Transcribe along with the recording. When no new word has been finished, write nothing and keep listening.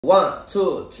1,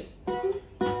 2, 3.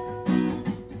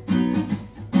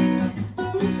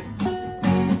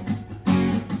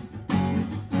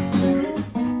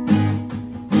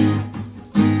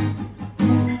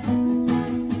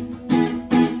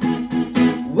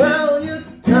 Well, you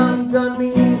dumped on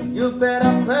me, you bet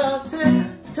I felt it.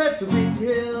 Tried to be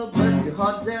chill, but you're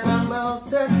hot and I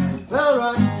melted. Fell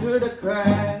right through the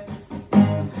cracks,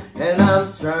 and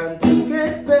I'm trying to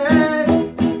get back.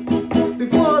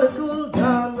 Before the cool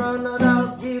down run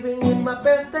out, giving it my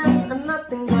best test, and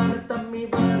nothing gonna stop me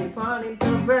but divine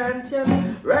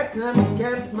intervention. Reckon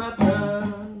it's my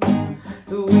turn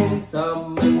to win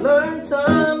some and learn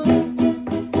some,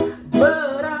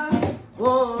 but I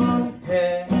won't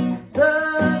hesitate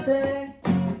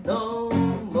no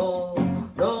more,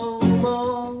 no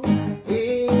more.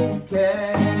 It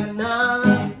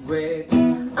cannot wait.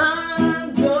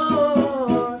 I'm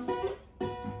yours.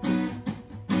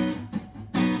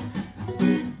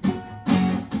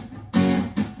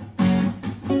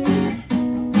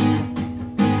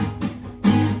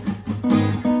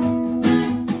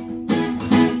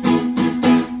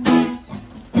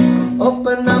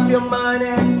 Open up your mind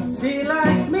and see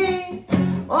like me.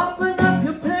 Open up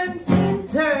your pens and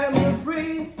damn you're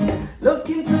free. Look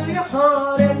into your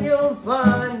heart and you'll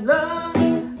find love,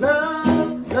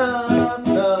 love, love,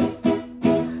 love.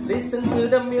 Listen to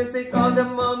the music of the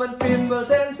moment, people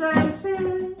dance and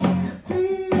sing.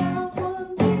 We are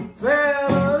one big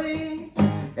family,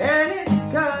 and it's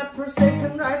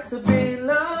God-forsaken right to be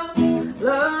loved,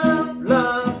 love,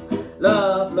 love,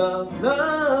 love, love,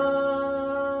 love.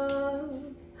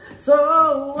 So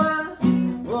I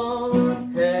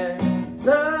won't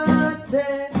hesitate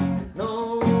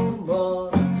no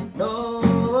more, no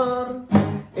more.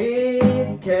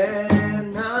 It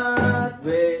cannot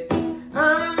wait.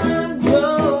 I'm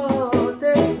yours.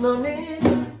 There's no need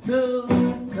to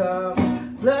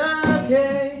complicate.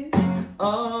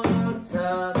 On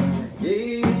time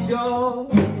is your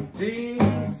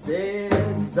This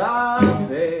is our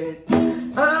fate.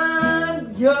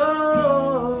 I'm yours.